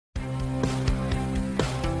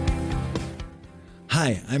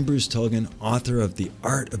Hi, I'm Bruce Tolgan, author of The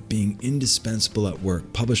Art of Being Indispensable at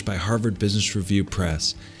Work, published by Harvard Business Review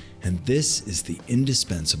Press. And this is The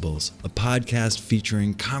Indispensables, a podcast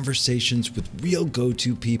featuring conversations with real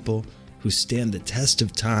go-to people who stand the test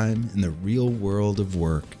of time in the real world of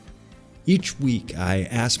work. Each week, I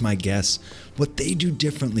ask my guests what they do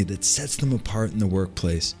differently that sets them apart in the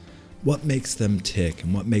workplace, what makes them tick,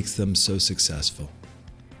 and what makes them so successful.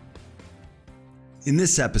 In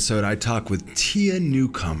this episode, I talk with Tia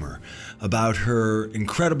Newcomer about her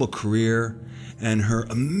incredible career and her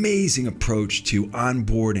amazing approach to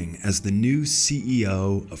onboarding as the new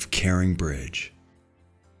CEO of Caring Bridge.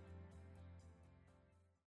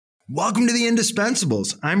 Welcome to The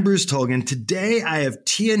Indispensables. I'm Bruce Tolgan. Today I have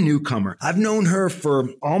Tia Newcomer. I've known her for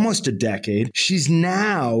almost a decade. She's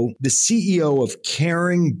now the CEO of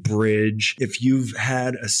Caring Bridge. If you've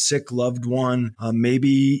had a sick loved one,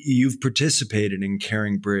 maybe you've participated in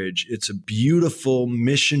Caring Bridge. It's a beautiful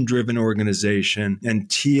mission-driven organization, and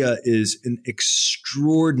Tia is an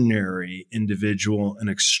extraordinary individual, an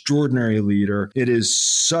extraordinary leader. It is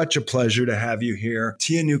such a pleasure to have you here.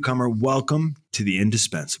 Tia Newcomer, welcome to The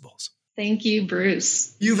Indispensables. Thank you,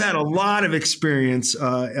 Bruce. You've had a lot of experience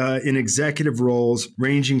in executive roles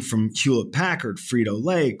ranging from Hewlett-Packard,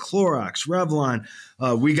 Frito-Lay, Clorox, Revlon.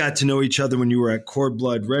 We got to know each other when you were at Cord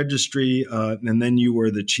Blood Registry, and then you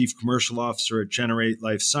were the chief commercial officer at Generate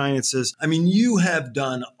Life Sciences. I mean, you have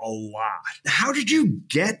done a lot. How did you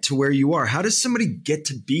get to where you are? How does somebody get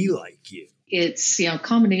to be like you? It's a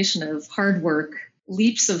combination of hard work,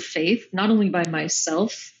 leaps of faith, not only by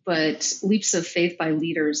myself, but leaps of faith by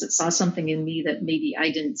leaders that saw something in me that maybe I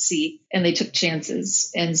didn't see, and they took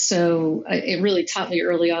chances. And so it really taught me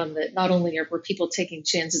early on that not only were people taking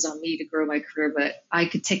chances on me to grow my career, but I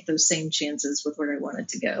could take those same chances with where I wanted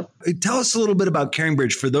to go. Tell us a little bit about Caring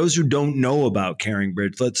Bridge. For those who don't know about Caring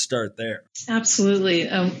Bridge, let's start there. Absolutely.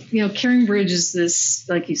 Caring Bridge is this,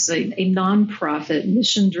 like you say, a nonprofit,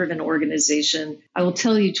 mission-driven organization. I will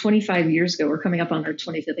tell you, 25 years ago, we're coming up on our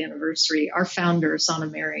 25th anniversary. Our founder, Sana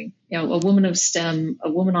Mary, a woman of STEM, a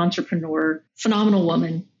woman entrepreneur, phenomenal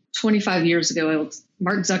woman. 25 years ago,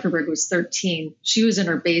 Mark Zuckerberg was 13. She was in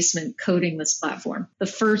her basement coding this platform, the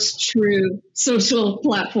first true social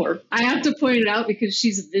platform. I have to point it out because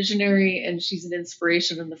she's a visionary and she's an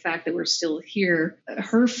inspiration in the fact that we're still here.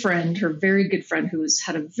 Her friend, her very good friend,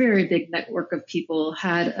 had a very big network of people,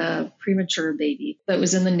 had a premature baby that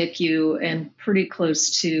was in the NICU and pretty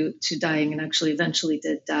close to dying, and actually eventually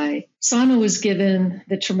did die. Sana was given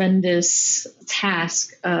the tremendous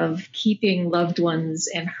task of keeping loved ones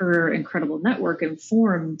and her incredible network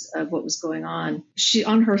informed of what was going on. She,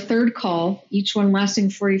 on her third call, each one lasting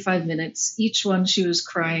 45 minutes, each one she was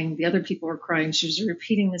crying, the other people were crying. She was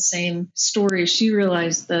repeating the same story. She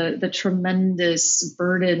realized the tremendous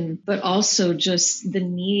burden, but also just the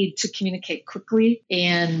need to communicate quickly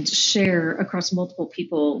and share across multiple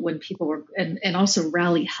people when people were, and also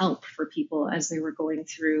rally help for people as they were going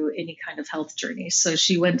through any kind of health journey. So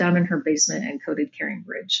she went down in her basement and coded Caring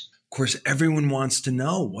Bridge. Of course, everyone wants to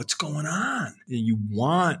know what's going on. You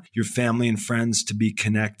want your family and friends to be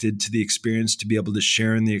connected to the experience, to be able to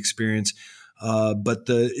share in the experience. But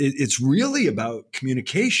it's really about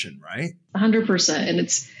communication, right? 100%. And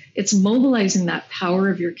it's mobilizing that power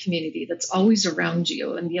of your community that's always around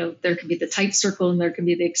you. And, there can be the tight circle and there can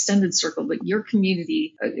be the extended circle, but your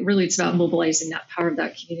community, really it's about mobilizing that power of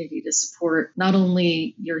that community to support not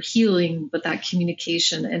only your healing, but that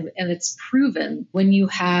communication. And it's proven when you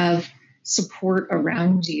have support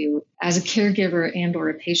around you as a caregiver and or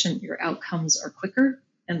a patient, your outcomes are quicker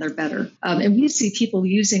and they're better. And we see people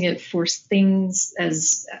using it for things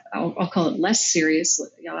as, I'll call it less serious.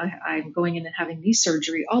 I'm going in and having knee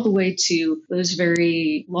surgery, all the way to those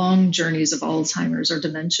very long journeys of Alzheimer's or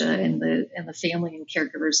dementia and the family and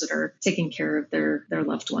caregivers that are taking care of their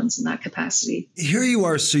loved ones in that capacity. Here you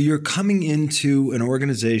are. So you're coming into an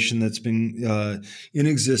organization that's been in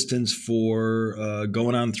existence for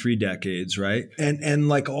going on 3 decades, right? And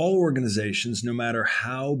like all organizations, no matter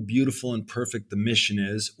how beautiful and perfect the mission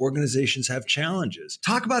is, organizations have challenges.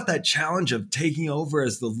 Talk about that challenge of taking over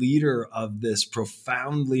as the leader of this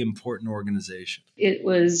profoundly important organization. It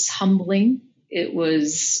was humbling. It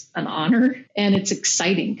was an honor, and it's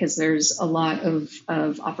exciting because there's a lot of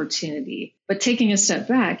opportunity. But taking a step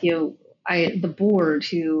back, the board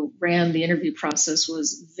who ran the interview process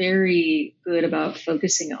was very good about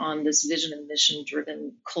focusing on this vision and mission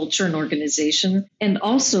driven culture and organization, and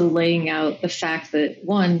also laying out the fact that,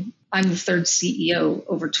 one, I'm the third CEO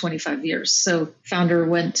over 25 years. So founder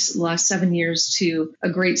went the last 7 years to a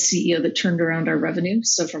great CEO that turned around our revenue.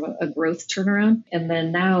 So from a growth turnaround. And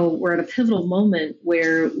then now we're at a pivotal moment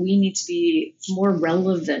where we need to be more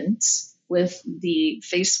relevant with the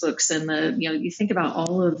Facebooks and you think about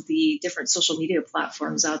all of the different social media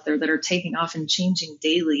platforms out there that are taking off and changing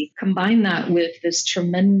daily. Combine that with this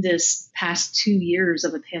tremendous past 2 years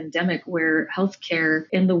of a pandemic where healthcare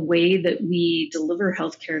and the way that we deliver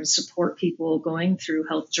healthcare and support people going through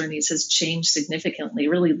health journeys has changed significantly,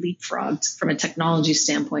 really leapfrogged from a technology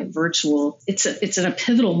standpoint, virtual. It's at a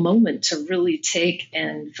pivotal moment to really take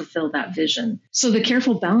and fulfill that vision. So the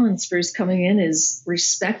careful balance, Bruce, coming in is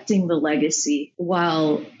respecting the legacy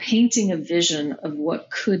while painting a vision of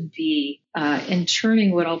what could be and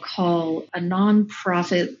turning what I'll call a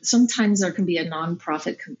nonprofit. Sometimes there can be a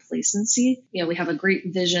nonprofit complacency. We have a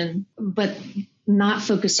great vision, but not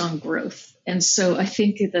focused on growth. And so I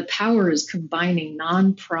think the power is combining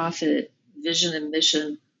nonprofit vision and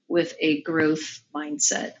mission with a growth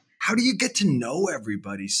mindset. How do you get to know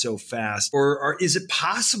everybody so fast? Or is it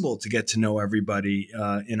possible to get to know everybody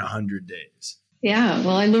in 100 days? Yeah,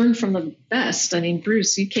 well, I learned from the best. I mean,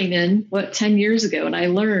 Bruce, you came in, 10 years ago, and I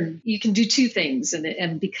learned you can do two things.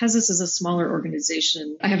 And because this is a smaller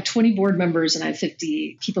organization, I have 20 board members and I have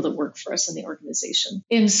 50 people that work for us in the organization.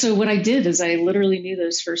 And so what I did is I literally knew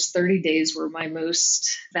those first 30 days were my most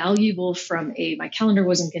valuable my calendar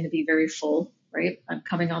wasn't going to be very full, right? I'm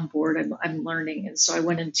coming on board, I'm learning. And so I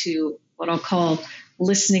went into what I'll call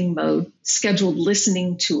listening mode, scheduled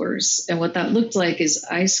listening tours. And what that looked like is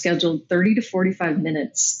I scheduled 30 to 45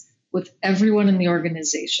 minutes with everyone in the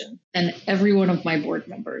organization and every one of my board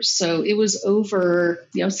members. So it was over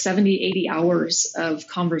 70, 80 hours of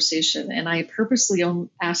conversation. And I purposely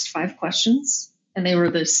asked 5 questions, and they were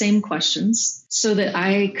the same questions so that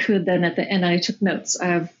I could then at the end, I took notes. I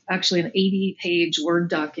have actually an 80-page Word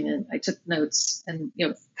document. I took notes and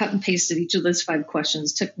cut and pasted each of those 5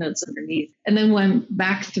 questions, took notes underneath, and then went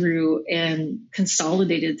back through and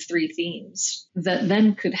consolidated 3 themes that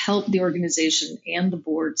then could help the organization and the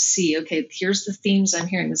board see, okay, here's the themes I'm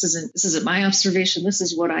hearing. This isn't my observation. This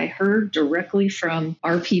is what I heard directly from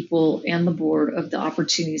our people and the board of the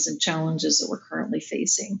opportunities and challenges that we're currently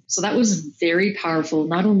facing. So that was very powerful,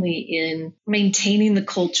 not only in maintaining the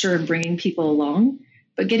culture and bringing people along,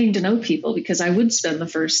 but getting to know people, because I would spend the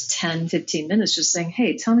first 10, 15 minutes just saying,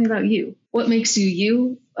 hey, tell me about you. What makes you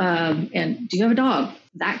you? And do you have a dog?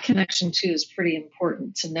 That connection too is pretty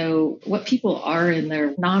important to know what people are in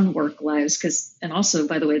their non-work lives. And also,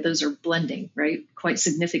 by the way, those are blending, right? Quite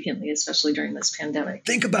significantly, especially during this pandemic.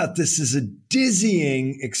 Think about this as a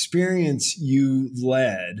dizzying experience you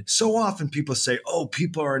led. So often people say, oh,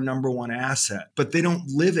 people are a number one asset, but they don't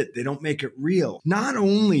live it. They don't make it real. Not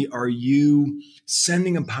only are you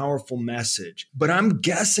sending a powerful message, but I'm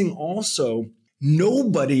guessing also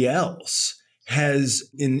nobody else has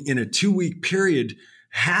in a 2-week period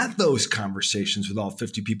had those conversations with all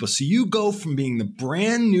 50 people. So you go from being the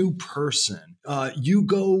brand new person, you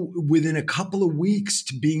go within a couple of weeks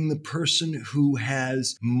to being the person who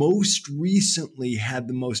has most recently had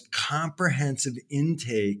the most comprehensive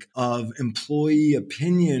intake of employee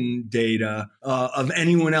opinion data of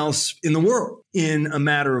anyone else in the world in a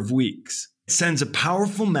matter of weeks. Sends a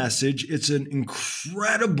powerful message. It's an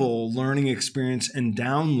incredible learning experience and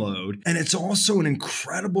download. And it's also an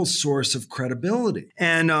incredible source of credibility.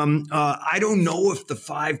 And I don't know if the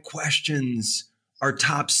 5 questions are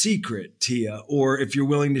top secret, Tia, or if you're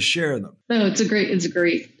willing to share them. No, it's a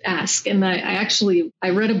great ask. And I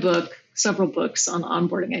read several books on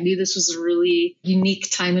onboarding. I knew this was a really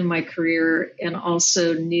unique time in my career, and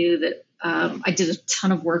also knew that I did a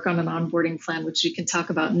ton of work on an onboarding plan, which we can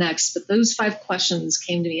talk about next. But those 5 questions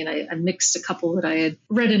came to me, and I mixed a couple that I had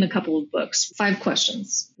read in a couple of books. 5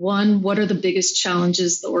 questions. 1, what are the biggest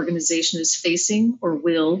challenges the organization is facing or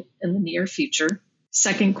will in the near future?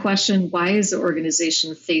 Second question, why is the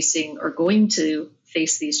organization facing or going to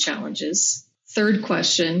face these challenges? Third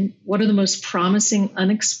question, what are the most promising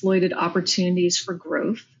unexploited opportunities for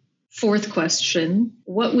growth? Fourth question,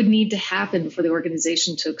 what would need to happen for the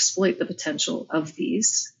organization to exploit the potential of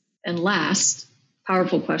these? And last,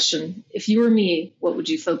 powerful question, if you were me, what would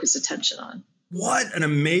you focus attention on? What an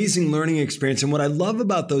amazing learning experience. And what I love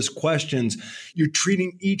about those questions, you're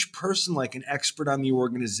treating each person like an expert on the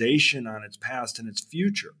organization, on its past and its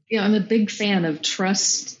future. Yeah, I'm a big fan of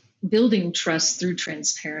building trust through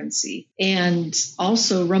transparency, and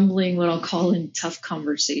also rumbling what I'll call in tough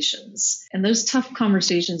conversations. And those tough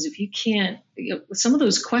conversations, if you can't, some of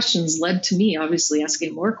those questions led to me obviously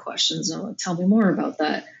asking more questions. Tell me more about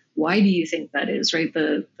that. Why do you think that is, right?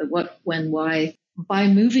 The what, when, why. by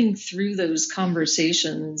moving through those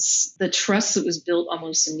conversations, the trust that was built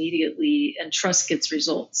almost immediately, and trust gets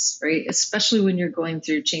results, right? Especially when you're going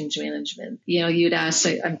through change management. You'd ask,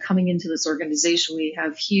 I'm coming into this organization, we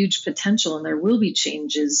have huge potential and there will be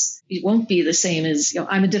changes. It won't be the same as,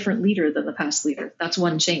 I'm a different leader than the past leader. That's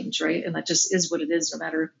one change, right? And that just is what it is, no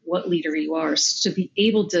matter what leader you are. So to be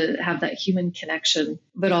able to have that human connection,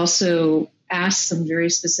 but also ask some very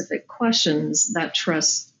specific questions, that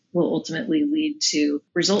trust will ultimately lead to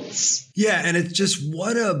results. Yeah. And it's just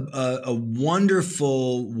what a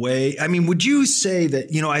wonderful way. I mean, would you say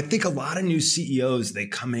that, I think a lot of new CEOs, they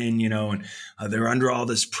come in, and they're under all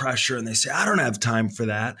this pressure and they say, I don't have time for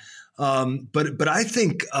that. But I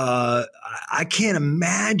think I can't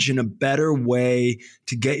imagine a better way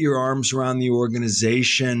to get your arms around the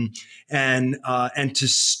organization and to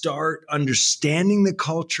start understanding the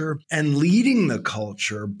culture and leading the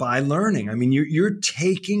culture by learning. I mean, you're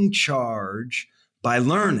taking charge by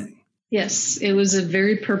learning. Yes, it was a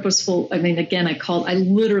very purposeful. I mean, again, I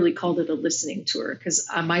literally called it a listening tour because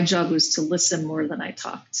my job was to listen more than I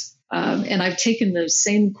talked. And I've taken those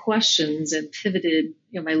same questions and pivoted,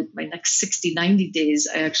 my next 60, 90 days,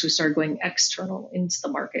 I actually started going external into the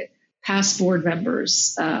market. Past board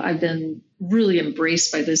members, I've been really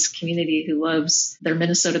embraced by this community who loves their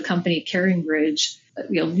Minnesota company, CaringBridge,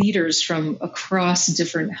 leaders from across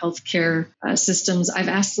different healthcare systems. I've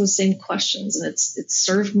asked those same questions and it's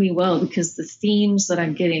served me well because the themes that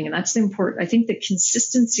I'm getting, and that's the important, I think the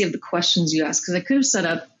consistency of the questions you ask, because I could have set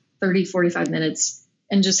up 30, 45 minutes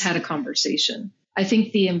and just had a conversation. I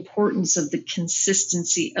think the importance of the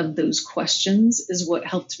consistency of those questions is what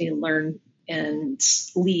helped me learn and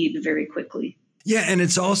lead very quickly. Yeah. And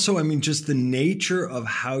it's also, I mean, just the nature of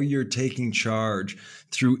how you're taking charge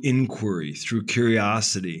through inquiry, through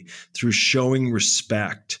curiosity, through showing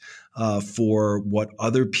respect for what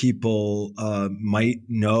other people might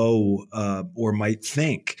know or might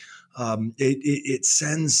think. It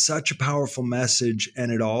sends such a powerful message.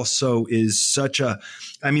 And it also is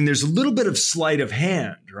there's a little bit of sleight of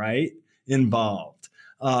hand, right, involved.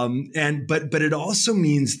 But it also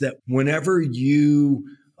means that whenever you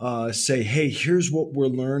say, hey, here's what we're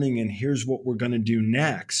learning and here's what we're going to do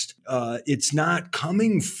next, it's not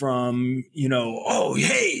coming from, oh,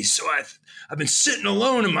 hey, so I've been sitting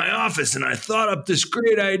alone in my office and I thought up this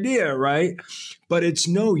great idea, right? But it's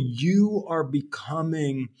no, you are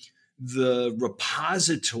becoming the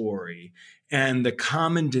repository and the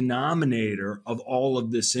common denominator of all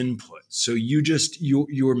of this input. So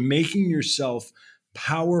you're making yourself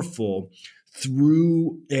powerful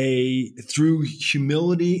through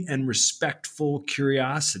humility and respectful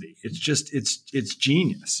curiosity. It's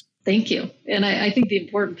genius. Thank you. And I think the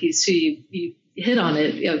important piece too, you hit on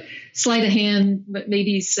it, sleight of hand, but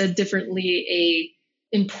maybe said differently,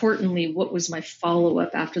 importantly, what was my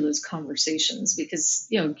follow-up after those conversations? Because,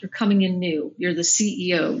 you're coming in new, you're the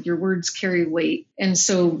CEO, your words carry weight. And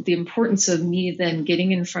so the importance of me then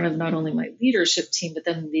getting in front of not only my leadership team, but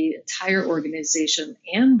then the entire organization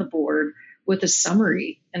and the board with a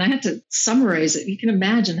summary. And I had to summarize it. You can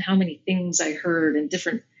imagine how many things I heard and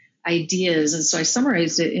different ideas. And so I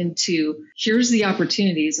summarized it into, here's the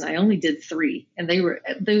opportunities. And I only did 3. And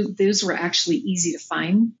those were actually easy to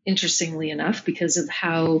find, interestingly enough, because of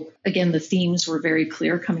how, again, the themes were very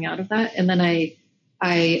clear coming out of that. And then I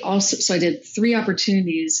did 3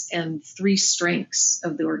 opportunities and 3 strengths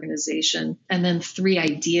of the organization, and then 3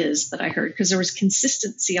 ideas that I heard, because there was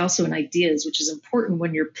consistency also in ideas, which is important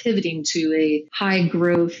when you're pivoting to a high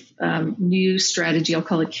growth new strategy. I'll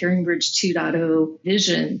call it CaringBridge 2.0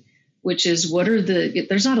 vision, which is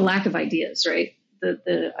there's not a lack of ideas, right?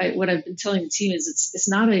 What I've been telling the team is it's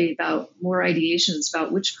not about more ideation. It's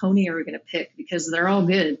about which pony are we going to pick, because they're all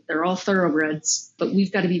good. They're all thoroughbreds, but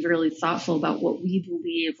we've got to be really thoughtful about what we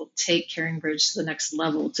believe will take CaringBridge to the next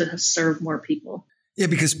level to serve more people. Yeah,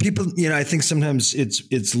 because people, I think sometimes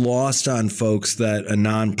it's lost on folks that a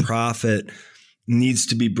nonprofit needs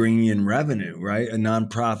to be bringing in revenue, right? A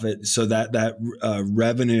nonprofit, so that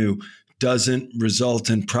revenue doesn't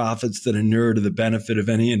result in profits that inure to the benefit of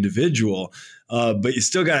any individual. But you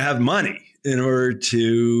still got to have money in order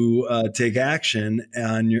to take action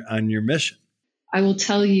on your mission. I will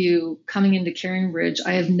tell you, coming into CaringBridge,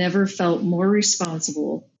 I have never felt more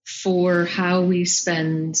responsible for how we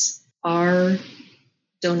spend our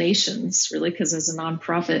donations, really, because as a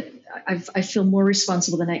nonprofit, I feel more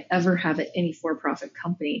responsible than I ever have at any for-profit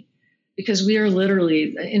company. Because we are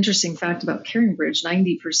literally, an interesting fact about CaringBridge,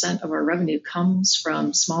 90% of our revenue comes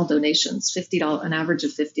from small donations, an average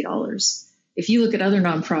of $50. if you look at other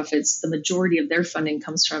nonprofits, the majority of their funding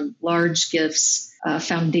comes from large gifts,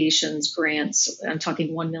 foundations, grants. I'm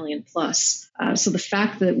talking 1 million plus. So the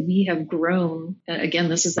fact that we have grown, again,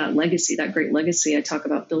 this is that legacy, that great legacy I talk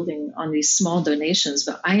about building on these small donations,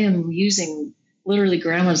 but I am using literally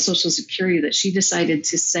grandma's Social Security that she decided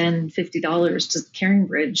to send $50 to Caring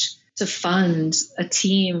Bridge to fund a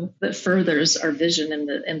team that furthers our vision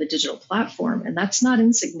in the digital platform. And that's not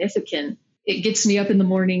insignificant. It gets me up in the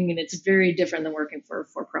morning, and it's very different than working for a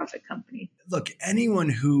for-profit company. Look, anyone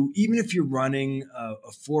who, even if you're running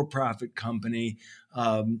a for-profit company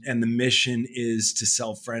and the mission is to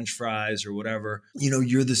sell French fries or whatever,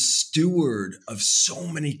 you're the steward of so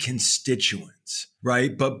many constituents,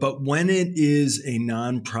 right? But when it is a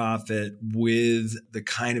nonprofit with the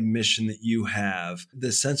kind of mission that you have,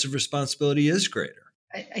 the sense of responsibility is greater.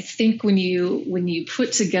 I think when you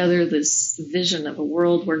put together this vision of a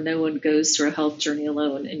world where no one goes through a health journey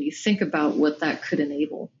alone, and you think about what that could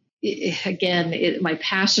enable, my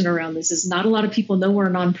passion around this is not a lot of people know we're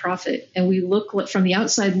a nonprofit, and we look from the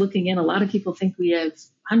outside looking in. A lot of people think we have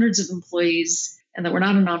hundreds of employees and that we're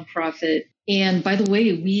not a nonprofit. And by the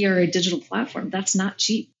way, we are a digital platform. That's not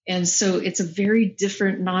cheap. And so it's a very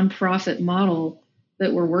different nonprofit model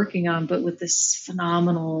that we're working on, but with this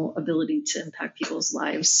phenomenal ability to impact people's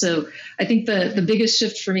lives. So I think the biggest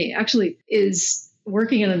shift for me actually is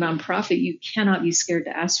working in a nonprofit. You cannot be scared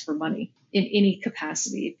to ask for money in any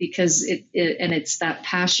capacity, because it's that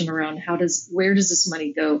passion around where does this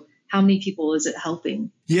money go? How many people is it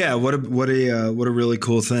helping? Yeah, what a really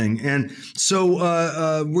cool thing. And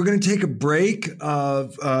so we're going to take a break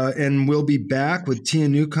and we'll be back with Tia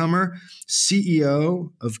Newcomer,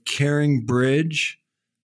 CEO of Caring Bridge.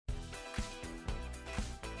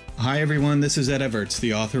 Hi, everyone. This is Ed Everts,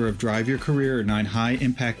 the author of Drive Your Career, 9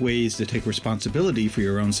 High-Impact Ways to Take Responsibility for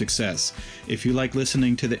Your Own Success. If you like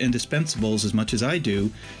listening to the Indispensables as much as I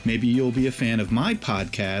do, maybe you'll be a fan of my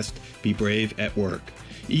podcast, Be Brave at Work.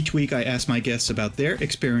 Each week, I ask my guests about their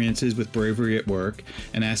experiences with bravery at work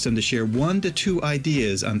and ask them to share 1 to 2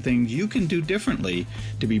 ideas on things you can do differently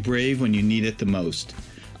to be brave when you need it the most.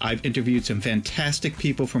 I've interviewed some fantastic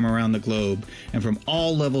people from around the globe and from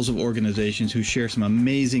all levels of organizations who share some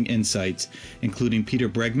amazing insights, including Peter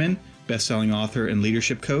Bregman, best-selling author and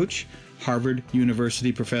leadership coach, Harvard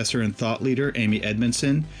University professor and thought leader Amy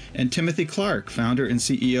Edmondson, and Timothy Clark, founder and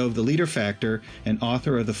CEO of The Leader Factor and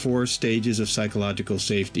author of The 4 Stages of Psychological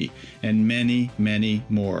Safety, and many, many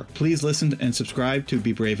more. Please listen and subscribe to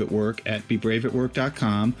Be Brave at Work at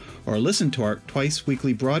bebraveatwork.com, or listen to our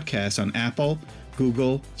twice-weekly broadcasts on Apple,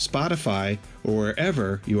 Google, Spotify, or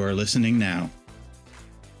wherever you are listening now.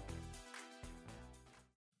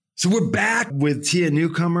 So we're back with Tia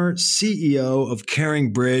Newcomer, CEO of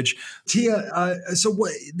Caring Bridge. Tia, some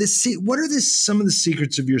of the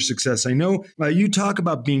secrets of your success? I know you talk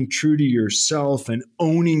about being true to yourself and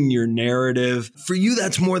owning your narrative. For you,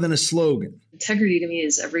 that's more than a slogan. Integrity to me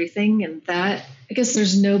is everything, and that, I guess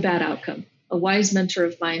there's no bad outcome. A wise mentor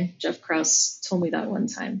of mine, Jeff Krause, told me that one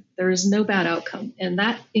time. There is no bad outcome. And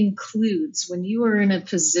that includes when you are in a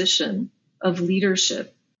position of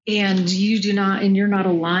leadership and you're not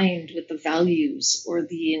aligned with the values or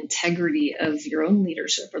the integrity of your own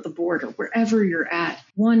leadership or the board or wherever you're at.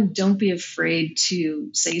 One, don't be afraid to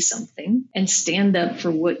say something and stand up for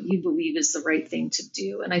what you believe is the right thing to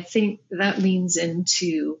do. And I think that leans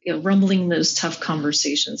into rumbling those tough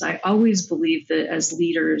conversations. I always believe that as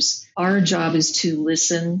leaders, our job is to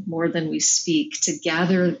listen more than we speak, to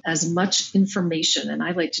gather as much information, and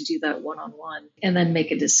I like to do that one-on-one, and then make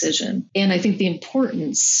a decision. And I think the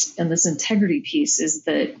importance and this integrity piece is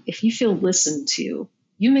that if you feel listened to,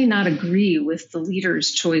 you may not agree with the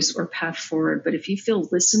leader's choice or path forward, but if you feel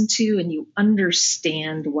listened to and you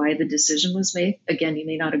understand why the decision was made, again, you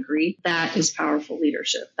may not agree, that is powerful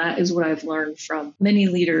leadership. That is what I've learned from many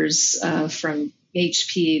leaders, from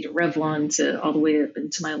HP to Revlon to all the way up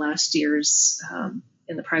into my last years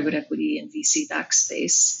in the private equity and VC back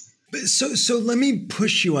space. So let me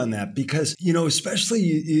push you on that because,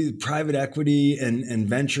 especially private equity and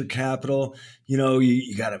venture capital,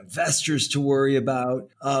 you got investors to worry about.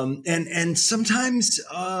 And sometimes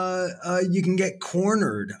you can get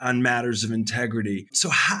cornered on matters of integrity. So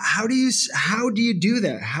how do you do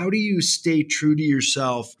that? How do you stay true to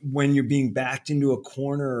yourself when you're being backed into a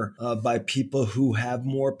corner by people who have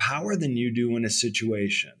more power than you do in a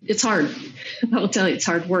situation? It's hard. I will tell you, it's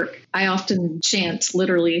hard work. I often chant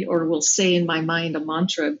literally or will say in my mind a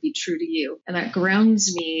mantra, be true to you. And that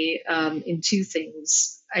grounds me in 2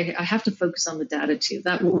 things. I have to focus on the data too.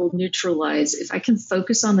 That will neutralize. If I can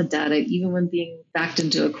focus on the data, even when being backed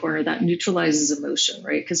into a corner, that neutralizes emotion,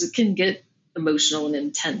 right? Because it can get emotional and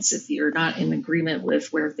intense if you're not in agreement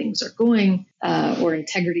with where things are going or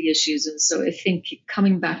integrity issues. And so I think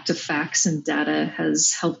coming back to facts and data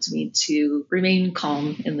has helped me to remain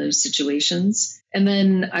calm in those situations. And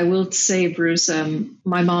then I will say, Bruce,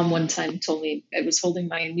 my mom one time told me I was holding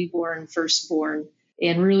my newborn firstborn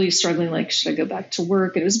and really struggling, like, should I go back to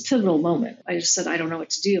work? And it was a pivotal moment. I just said, I don't know what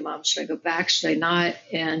to do, Mom. Should I go back? Should I not?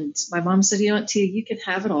 And my mom said, you know what, Tia, you can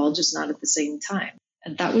have it all, just not at the same time.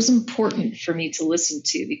 And that was important for me to listen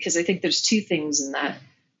to, because I think there's two things in that.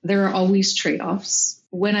 There are always trade-offs.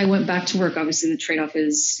 When I went back to work, obviously the trade-off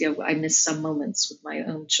is, I missed some moments with my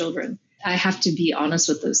own children. I have to be honest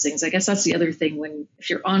with those things. I guess that's the other thing. If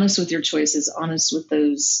you're honest with your choices, honest with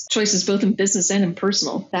those choices, both in business and in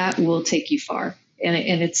personal, that will take you far. And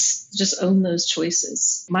it's just own those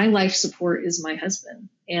choices. My life support is my husband,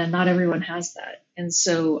 and not everyone has that. And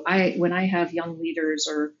so when I have young leaders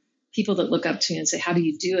or people that look up to me and say, how do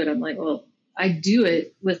you do it? I'm like, well, I do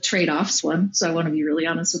it with trade-offs, one. So I want to be really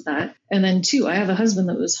honest with that. And then two, I have a husband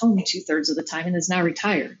that was home 2/3 of the time and is now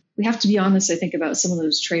retired. We have to be honest, I think, about some of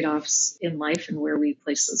those trade-offs in life and where we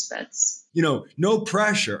place those bets. No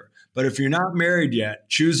pressure. But if you're not married yet,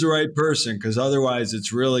 choose the right person, because otherwise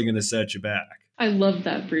it's really going to set you back. I love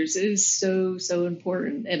that, Bruce. It is so, so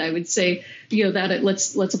important. And I would say,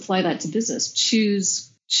 let's apply that to business.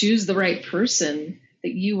 Choose the right person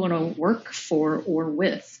that you want to work for or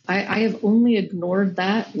with. I have only ignored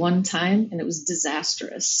that one time, and it was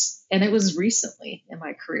disastrous. And it was recently in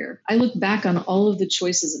my career. I look back on all of the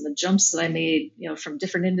choices and the jumps that I made, from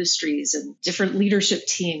different industries and different leadership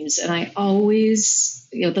teams. And I always,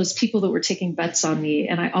 those people that were taking bets on me,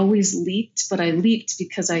 and I always leaped, but I leaped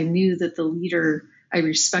because I knew that the leader I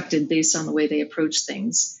respected based on the way they approach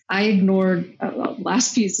things. I ignored,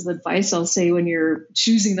 last piece of advice I'll say, when you're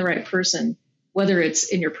choosing the right person, whether it's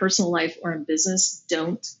in your personal life or in business,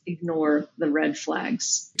 don't ignore the red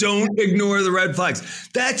flags. Don't ignore the red flags.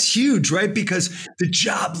 That's huge, right? Because the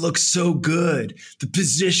job looks so good. The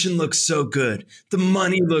position looks so good. The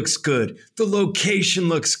money looks good. The location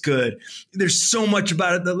looks good. There's so much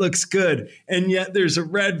about it that looks good. And yet there's a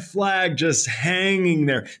red flag just hanging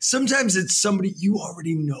there. Sometimes it's somebody you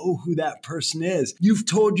already know who that person is. You've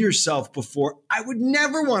told yourself before, I would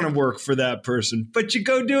never want to work for that person, but you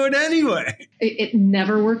go do it anyway. It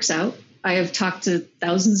never works out. I have talked to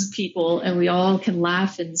thousands of people, and we all can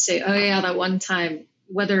laugh and say, oh yeah, that one time,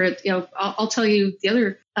 whether it, I'll tell you the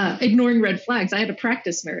other, ignoring red flags. I had a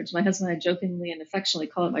practice marriage. My husband and I jokingly and affectionately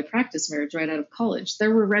call it my practice marriage right out of college.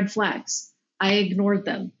 There were red flags. I ignored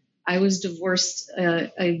them. I was divorced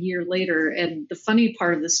a year later. And the funny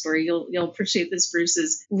part of the story, you'll appreciate this, Bruce,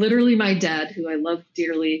 is literally my dad, who I love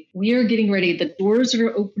dearly. We are getting ready. The doors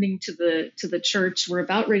are opening to the church. We're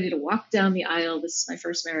about ready to walk down the aisle. This is my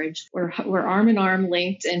first marriage. We're arm in arm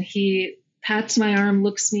linked. And he pats my arm,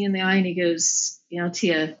 looks me in the eye, and he goes,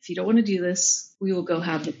 Tia, if you don't want to do this, we will go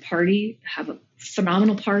have a party, have a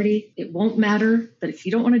phenomenal party. It won't matter. But if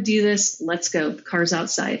you don't want to do this, let's go. The car's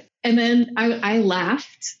outside. And then I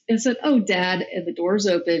laughed and said, oh, Dad, and the door's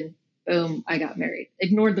open. Boom, I got married.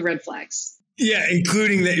 Ignored the red flags. Yeah,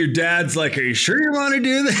 including that your dad's like, are you sure you want to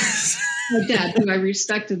do this? My dad, who I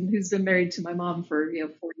respect and who's been married to my mom for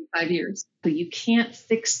 45 years. But you can't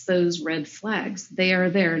fix those red flags. They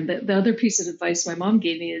are there. And the other piece of advice my mom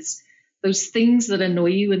gave me is those things that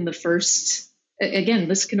annoy you in the first, again,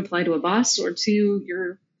 this can apply to a boss or to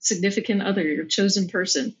your significant other, your chosen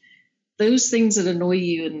person. Those things that annoy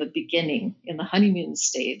you in the beginning, in the honeymoon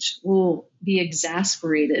stage, will be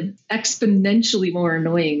exasperated, exponentially more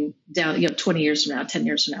annoying down 20 years from now, 10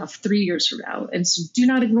 years from now, 3 years from now. And so do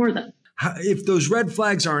not ignore them. If those red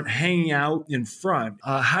flags aren't hanging out in front,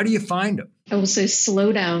 how do you find them? I will say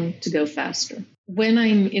slow down to go faster. When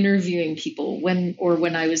I'm interviewing people, when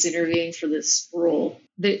I was interviewing for this role,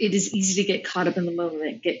 it is easy to get caught up in the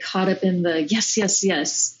moment, get caught up in the yes, yes,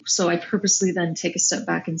 yes. So I purposely then take a step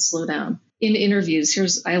back and slow down. In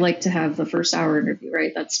interviews, I like to have the first hour interview,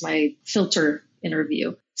 right? That's my filter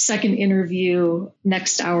interview. Second interview,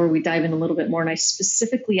 next hour, we dive in a little bit more. And I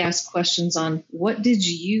specifically ask questions on what did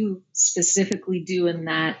you specifically do in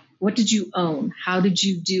that? What did you own? How did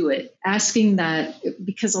you do it? Asking that,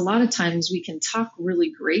 because a lot of times we can talk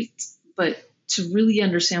really great, but to really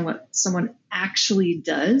understand what someone actually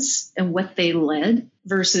does and what they led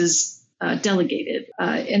versus delegated.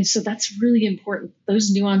 And so that's really important.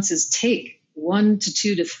 Those nuances take 1 to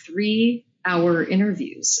 2 to 3 hour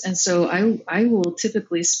interviews. And so I will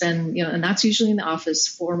typically spend, and that's usually in the office,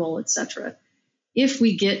 formal, et cetera. If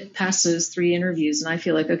we get past those 3 interviews and I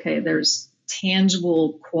feel like, okay, there's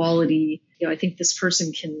tangible quality I think this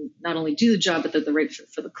person can not only do the job, but they're the right fit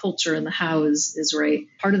for the culture, and the how is right.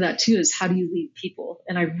 Part of that too is, how do you lead people?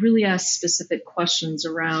 And I really ask specific questions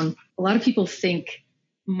around, a lot of people think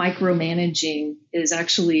micromanaging is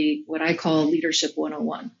actually what I call leadership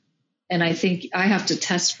 101. And I think I have to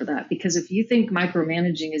test for that, because if you think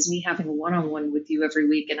micromanaging is me having a one-on-one with you every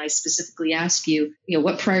week, and I specifically ask you,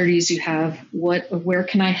 what priorities you have, where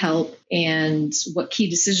can I help, and what key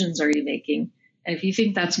decisions are you making? And if you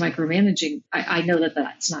think that's micromanaging, I know that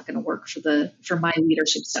that's not going to work for my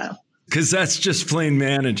leadership style. Because that's just plain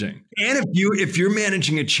managing. And if you're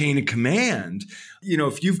managing a chain of command,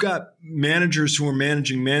 if you've got managers who are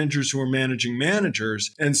managing managers who are managing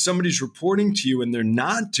managers, and somebody's reporting to you and they're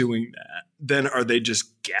not doing that, then are they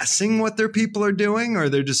just guessing what their people are doing? Or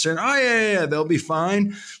they're just saying, oh, yeah, they'll be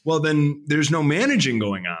fine? Well, then there's no managing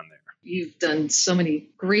going on there. You've done so many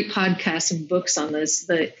great podcasts and books on this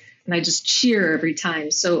and I just cheer every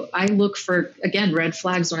time. So I look for, again, red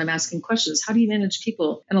flags when I'm asking questions. How do you manage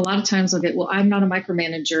people? And a lot of times I'll get, well, I'm not a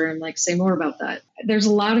micromanager. I'm like, say more about that. There's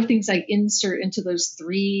a lot of things I insert into those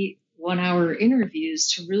 3 1-hour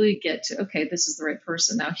interviews to really get to, okay, this is the right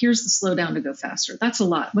person. Now here's the slow down to go faster. That's a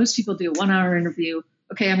lot. Most people do a 1-hour interview.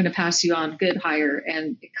 Okay, I'm going to pass you on, good hire.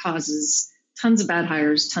 And it causes tons of bad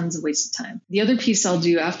hires, tons of wasted time. The other piece I'll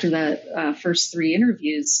do after that first 3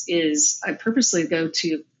 interviews is I purposely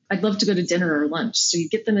I'd love to go to dinner or lunch. So you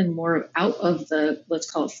get them in more out of the,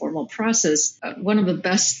 let's call it, formal process. One of the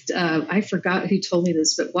best, I forgot who told me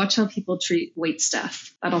this, but watch how people treat wait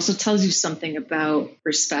staff. That also tells you something about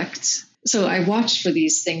respect. So I watch for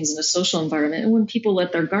these things in a social environment. And when people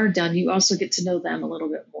let their guard down, you also get to know them a little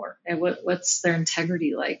bit more. And what's their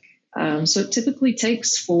integrity like? So it typically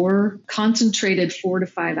takes concentrated 4 to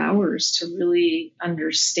 5 hours to really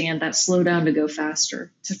understand that, slow down to go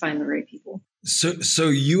faster, to find the right people. So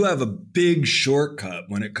you have a big shortcut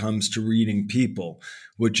when it comes to reading people,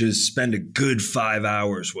 which is spend a good 5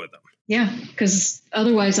 hours with them. Yeah, because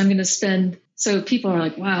otherwise I'm going to spend. So people are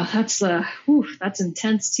like, wow, that's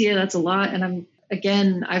intense, Tia. That's a lot. And I've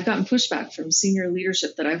gotten pushback from senior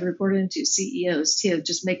leadership that I've reported into, CEOs. Tia,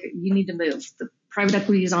 you need to move. The private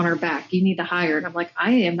equity is on our back. You need to hire. And I'm like,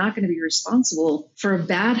 I am not going to be responsible for a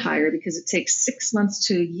bad hire, because it takes 6 months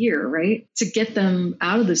to a year, right, to get them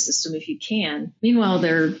out of the system if you can. Meanwhile,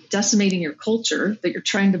 they're decimating your culture that you're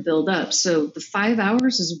trying to build up. So the 5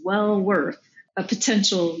 hours is well worth a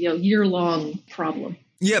potential, year-long problem.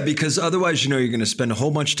 Yeah, because otherwise, you're going to spend a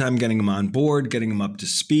whole bunch of time getting them on board, getting them up to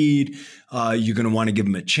speed. You're going to want to give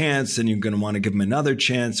them a chance, and you're going to want to give them another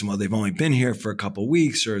chance. And they've only been here for a couple of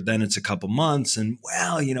weeks, or then it's a couple months. And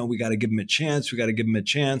we got to give them a chance. We got to give them a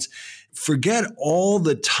chance. Forget all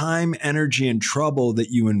the time, energy, and trouble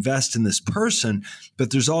that you invest in this person.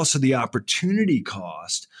 But there's also the opportunity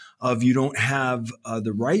cost of you don't have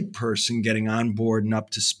the right person getting on board and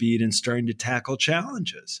up to speed and starting to tackle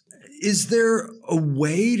challenges. Is there a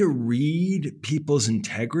way to read people's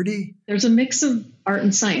integrity? There's a mix of art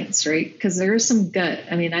and science, right? Because there is some gut.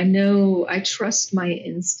 I trust my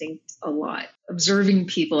instinct a lot. Observing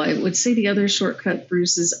people, I would say the other shortcut,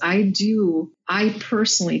 Bruce, is I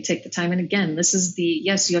personally take the time. And again, this is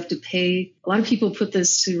yes, you have to pay. A lot of people put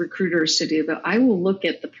this to recruiters to do, but I will look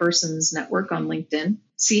at the person's network on LinkedIn,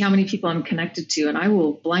 see how many people I'm connected to, and I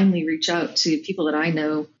will blindly reach out to people that I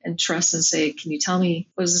know and trust and say, can you tell me,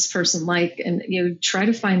 what is this person like? And try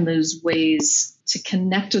to find those ways to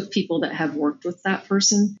connect with people that have worked with that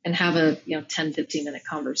person and have a 10, 15-minute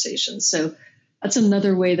conversation. So that's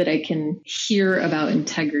another way that I can hear about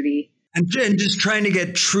integrity. And just trying to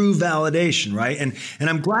get true validation, right? And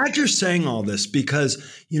I'm glad you're saying all this,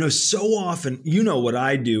 because, so often, what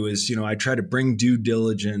I do is, I try to bring due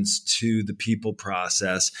diligence to the people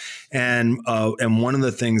process. And one of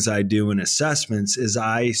the things I do in assessments is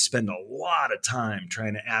I spend a lot of time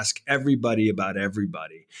trying to ask everybody about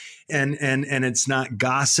everybody. And it's not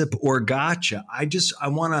gossip or gotcha. I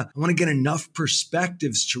want to get enough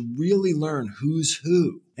perspectives to really learn who's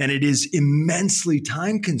who. And it is immensely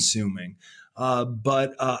time consuming.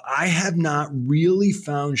 But I have not really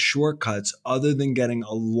found shortcuts other than getting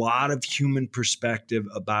a lot of human perspective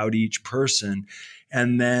about each person,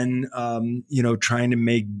 and then, trying to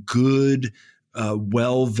make good,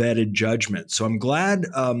 well-vetted judgment. So I'm glad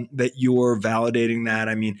that you're validating that.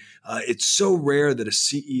 It's so rare that a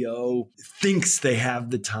CEO thinks they have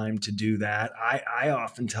the time to do that. I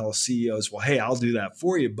often tell CEOs, well, hey, I'll do that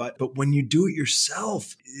for you. But when you do it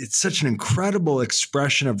yourself, it's such an incredible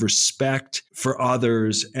expression of respect for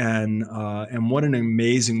others, and what an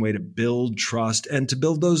amazing way to build trust and to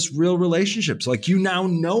build those real relationships. Like, you now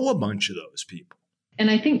know a bunch of those people. And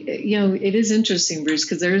I think, it is interesting, Bruce,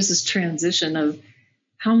 because there is this transition of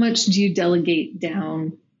How much do you delegate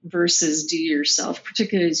down versus do yourself,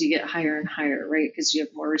 particularly as you get higher and higher, right? Because you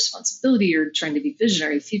have more responsibility, you're trying to be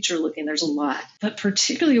visionary, future looking, there's a lot. But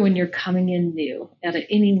particularly when you're coming in new at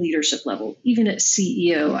any leadership level, even at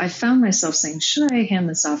CEO, I found myself saying, should I hand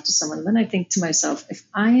this off to someone? And then I think to myself, if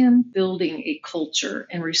I am building a culture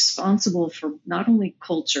and responsible for not only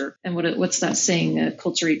culture, and what's that saying,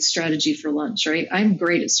 culture eats strategy for lunch, right? I'm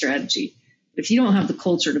great at strategy. But if you don't have the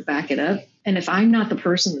culture to back it up, and if I'm not the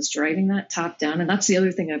person that's driving that top down, and that's the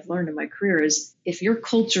other thing I've learned in my career is if your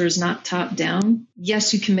culture is not top down,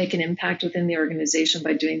 yes, you can make an impact within the organization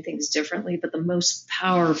by doing things differently. But the most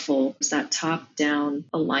powerful is that top down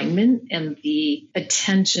alignment and the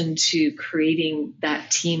attention to creating that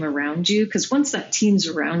team around you. Because once that team's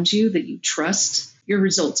around you that you trust, your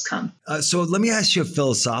results come. So let me ask you a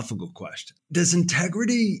philosophical question. Does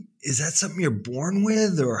integrity, is that something you're born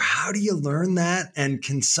with, or how do you learn that? And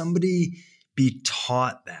can somebody be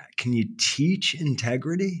taught that? Can you teach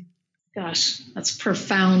integrity? Gosh, that's a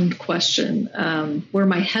profound question. Where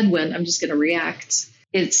my head went, I'm just going to react.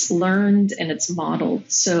 It's learned and it's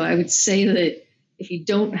modeled. So I would say that if you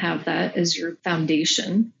don't have that as your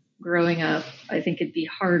foundation growing up, I think it'd be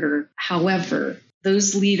harder. However,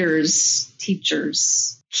 those leaders,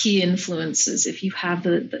 teachers, key influences, if you have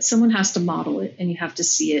that someone has to model it and you have to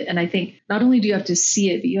see it. And I think not only do you have to see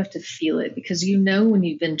it, but you have to feel it, because you know when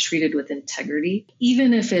you've been treated with integrity,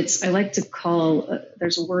 even if it's, I like to call,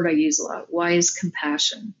 there's a word I use a lot, wise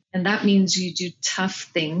compassion. And that means you do tough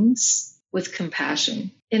things with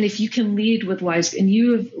compassion. And if you can lead with wise, and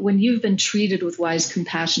when you've been treated with wise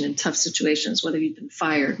compassion in tough situations, whether you've been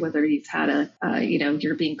fired, whether you've had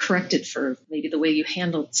you're being corrected for maybe the way you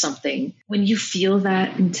handled something, when you feel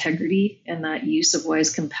that integrity and that use of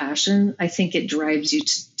wise compassion, I think it drives you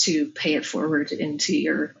to pay it forward into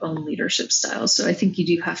your own leadership style. So I think you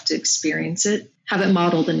do have to experience it, have it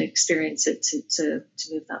modeled and experience it to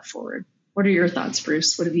move that forward. What are your thoughts,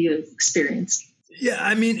 Bruce? What have you experienced? Yeah,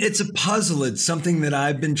 I mean, it's a puzzle. It's something that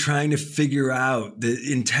I've been trying to figure out. The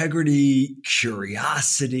integrity,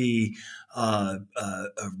 curiosity,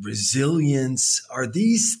 resilience, are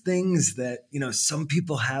these things that, some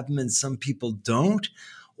people have them and some people don't?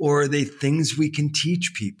 Or are they things we can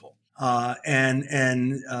teach people? And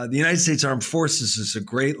the United States Armed Forces is a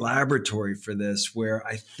great laboratory for this, where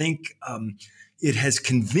I think it has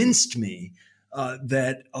convinced me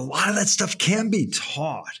that a lot of that stuff can be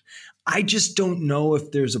taught. I just don't know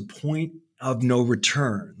if there's a point of no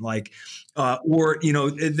return, that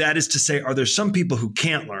is to say, are there some people who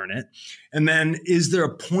can't learn it? And then is there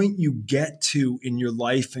a point you get to in your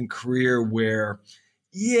life and career where,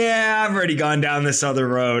 I've already gone down this other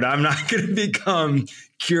road. I'm not going to become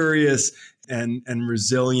curious and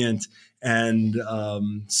resilient and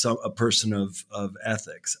a person of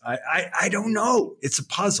ethics. I don't know. It's a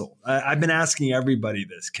puzzle. I've been asking everybody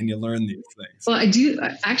this. Can you learn these things? Well, I do.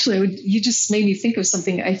 Actually, you just made me think of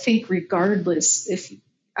something. I think regardless,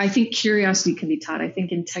 I think curiosity can be taught. I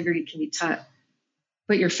think integrity can be taught.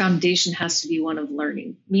 But your foundation has to be one of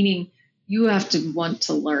learning, meaning you have to want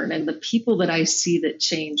to learn. And the people that I see that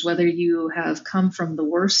change, whether you have come from the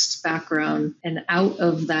worst background and out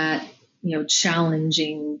of that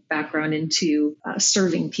challenging background into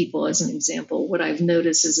serving people, as an example, what I've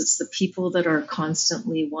noticed is it's the people that are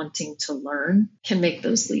constantly wanting to learn can make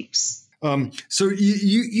those leaps. So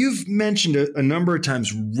you've mentioned a number of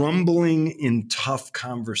times rumbling in tough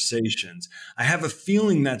conversations. I have a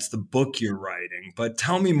feeling that's the book you're writing, but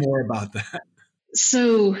tell me more about that.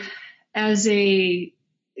 So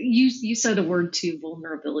you said a word too,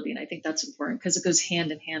 vulnerability. And I think that's important because it goes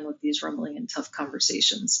hand in hand with these rumbling and tough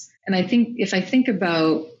conversations. And I think if I think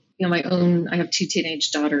about, I have 2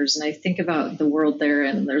 teenage daughters, and I think about the world there,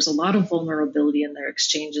 and there's a lot of vulnerability in their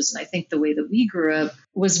exchanges. And I think the way that we grew up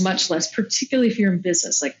was much less, particularly if you're in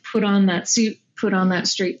business, like put on that suit, put on that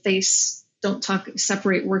straight face, don't talk,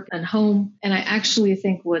 separate work and home. And I actually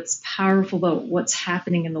think what's powerful about what's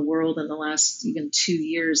happening in the world in the last even 2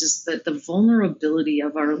 years is that the vulnerability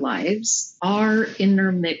of our lives are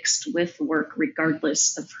intermixed with work,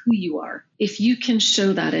 regardless of who you are. If you can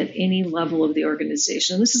show that at any level of the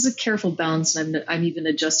organization, and this is a careful balance, and I'm even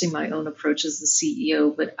adjusting my own approach as the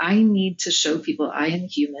CEO, but I need to show people I am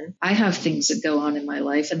human. I have things that go on in my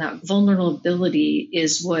life, and that vulnerability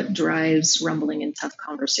is what drives rumbling and tough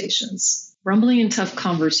conversations. Rumbling and tough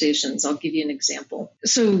conversations. I'll give you an example.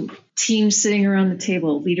 So teams sitting around the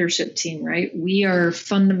table, leadership team, right? We are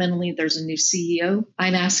fundamentally, there's a new CEO.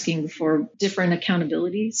 I'm asking for different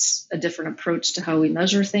accountabilities, a different approach to how we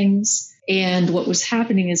measure things. And what was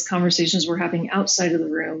happening is conversations were happening outside of the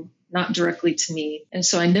room not directly to me. And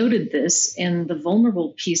so I noted this, and the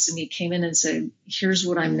vulnerable piece of me came in and said, here's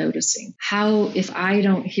what I'm noticing. How, if I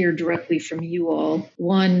don't hear directly from you all,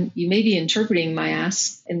 one, you may be interpreting my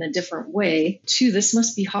ask in a different way. Two, this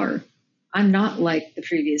must be hard. I'm not like the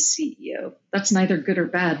previous CEO. That's neither good or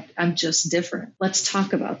bad. I'm just different. Let's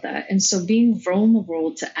talk about that. And so being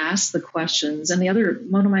vulnerable to ask the questions, and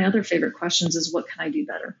one of my other favorite questions is, what can I do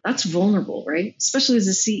better? That's vulnerable, right? Especially as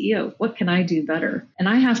a CEO, what can I do better? And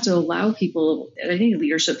I have to allow people at any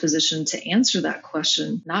leadership position to answer that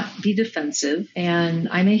question, not be defensive. And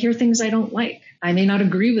I may hear things I don't like. I may not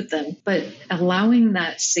agree with them, but allowing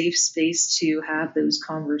that safe space to have those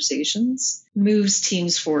conversations moves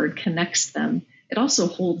teams forward, connects them. It also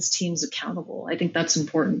holds teams accountable. I think that's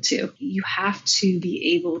important too. You have to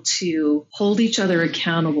be able to hold each other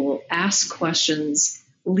accountable, ask questions,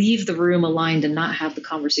 leave the room aligned, and not have the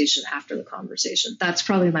conversation after the conversation. That's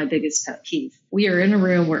probably my biggest pet peeve. We are in a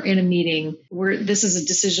room, we're in a meeting, this is a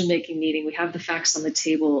decision-making meeting, we have the facts on the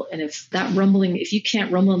table. And if you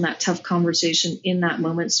can't rumble in that tough conversation in that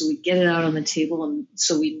moment, so we get it out on the table and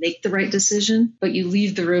so we make the right decision, but you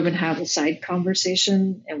leave the room and have a side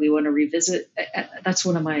conversation and we want to revisit, that's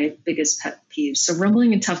one of my biggest pet peeves. So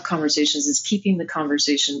rumbling in tough conversations is keeping the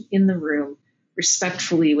conversation in the room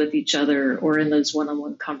respectfully with each other or in those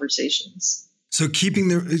one-on-one conversations. So keeping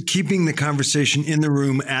the conversation in the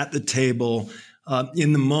room at the table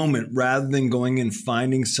in the moment, rather than going and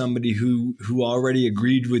finding somebody who already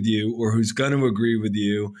agreed with you or who's going to agree with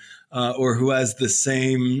you or who has the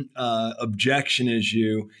same objection as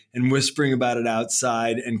you, and whispering about it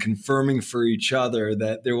outside and confirming for each other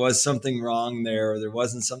that there was something wrong there or there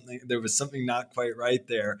was something not quite right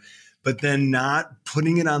there. But then not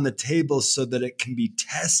putting it on the table so that it can be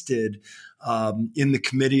tested in the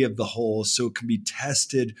committee of the whole, so it can be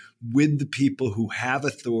tested with the people who have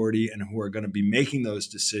authority and who are going to be making those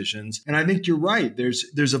decisions. And I think you're right.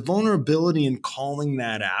 There's a vulnerability in calling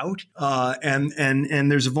that out,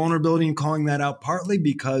 and there's a vulnerability in calling that out partly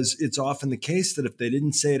because it's often the case that if they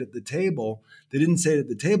didn't say it at the table, they didn't say it at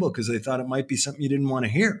the table because they thought it might be something you didn't want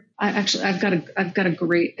to hear. I've got a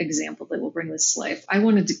great example that will bring this to life. I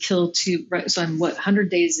wanted to kill two, right? So I'm 100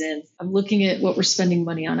 days in. I'm looking at what we're spending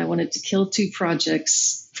money on. I wanted to kill two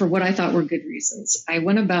projects for what I thought were good reasons. I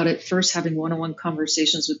went about it first having one-on-one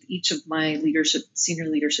conversations with each of my senior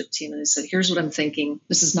leadership team. And I said, here's what I'm thinking.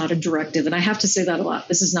 This is not a directive. And I have to say that a lot.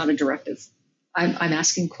 This is not a directive. I'm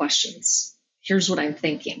asking questions. Here's what I'm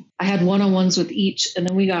thinking. I had one-on-ones with each, and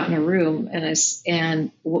then we got in a room,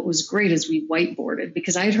 and what was great is we whiteboarded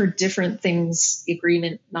because I had heard different things,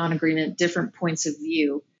 agreement, non-agreement, different points of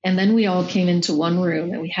view. And then we all came into one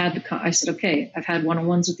room and I said, okay, I've had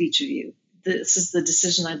one-on-ones with each of you. This is the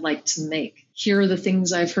decision I'd like to make. Here are the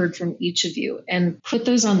things I've heard from each of you, and put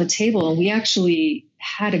those on the table. And we actually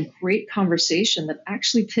had a great conversation that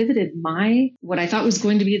actually pivoted what I thought was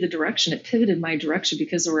going to be the direction. It pivoted my direction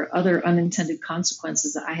because there were other unintended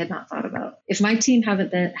consequences that I had not thought about. If my team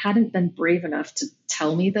hadn't been brave enough to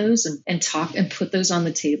tell me those and talk and put those on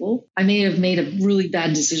the table, I may have made a really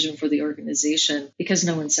bad decision for the organization because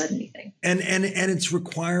no one said anything. And it's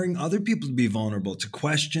requiring other people to be vulnerable, to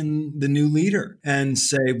question the new leader and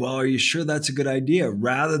say, well, are you sure that's a good idea?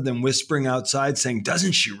 Rather than whispering outside saying,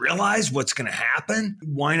 doesn't she realize what's going to happen?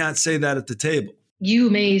 Why not say that at the table? You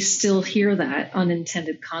may still hear that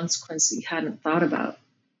unintended consequence that you hadn't thought about,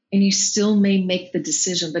 and you still may make the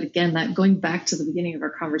decision. But again, that going back to the beginning of our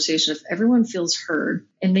conversation, if everyone feels heard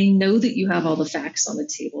and they know that you have all the facts on the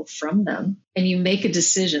table from them, and you make a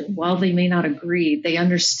decision, while they may not agree, they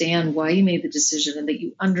understand why you made the decision and that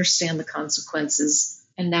you understand the consequences.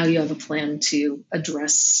 And now you have a plan to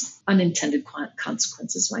address unintended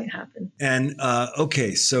consequences might happen. And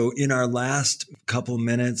okay, so in our last couple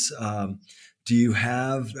minutes, do you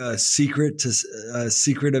have a secret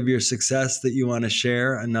of your success that you want to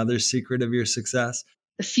share? Another secret of your success?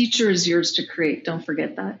 The future is yours to create. Don't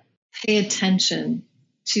forget that. Pay attention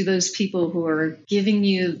to those people who are giving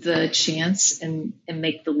you the chance and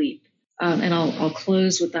make the leap. And I'll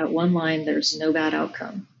close with that one line. There's no bad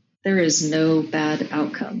outcome. There is no bad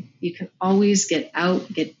outcome. You can always get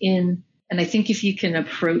out, get in. And I think if you can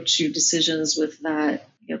approach your decisions with that,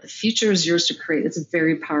 the future is yours to create. It's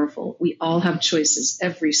very powerful. We all have choices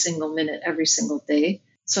every single minute, every single day.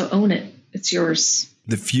 So own it. It's yours.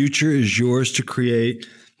 The future is yours to create.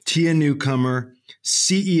 Tia Newcomer,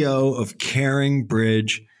 CEO of Caring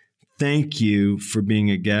Bridge. Thank you for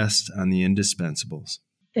being a guest on The Indispensables.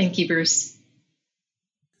 Thank you, Bruce.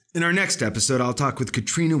 In our next episode, I'll talk with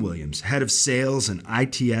Katrina Williams, head of sales and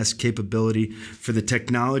ITS capability for the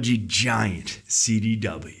technology giant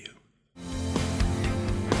CDW.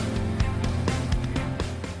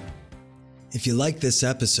 If you like this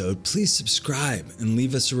episode, please subscribe and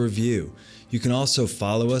leave us a review. You can also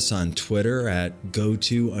follow us on Twitter at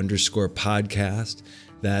 @goto_podcast.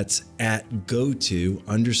 That's at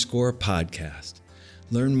 @goto_podcast.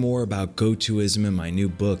 Learn more about go-toism in my new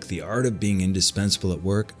book, The Art of Being Indispensable at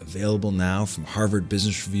Work, available now from Harvard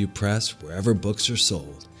Business Review Press, wherever books are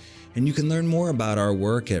sold. And you can learn more about our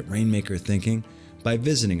work at Rainmaker Thinking by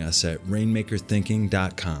visiting us at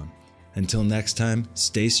rainmakerthinking.com. Until next time,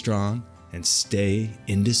 stay strong and stay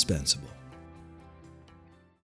indispensable.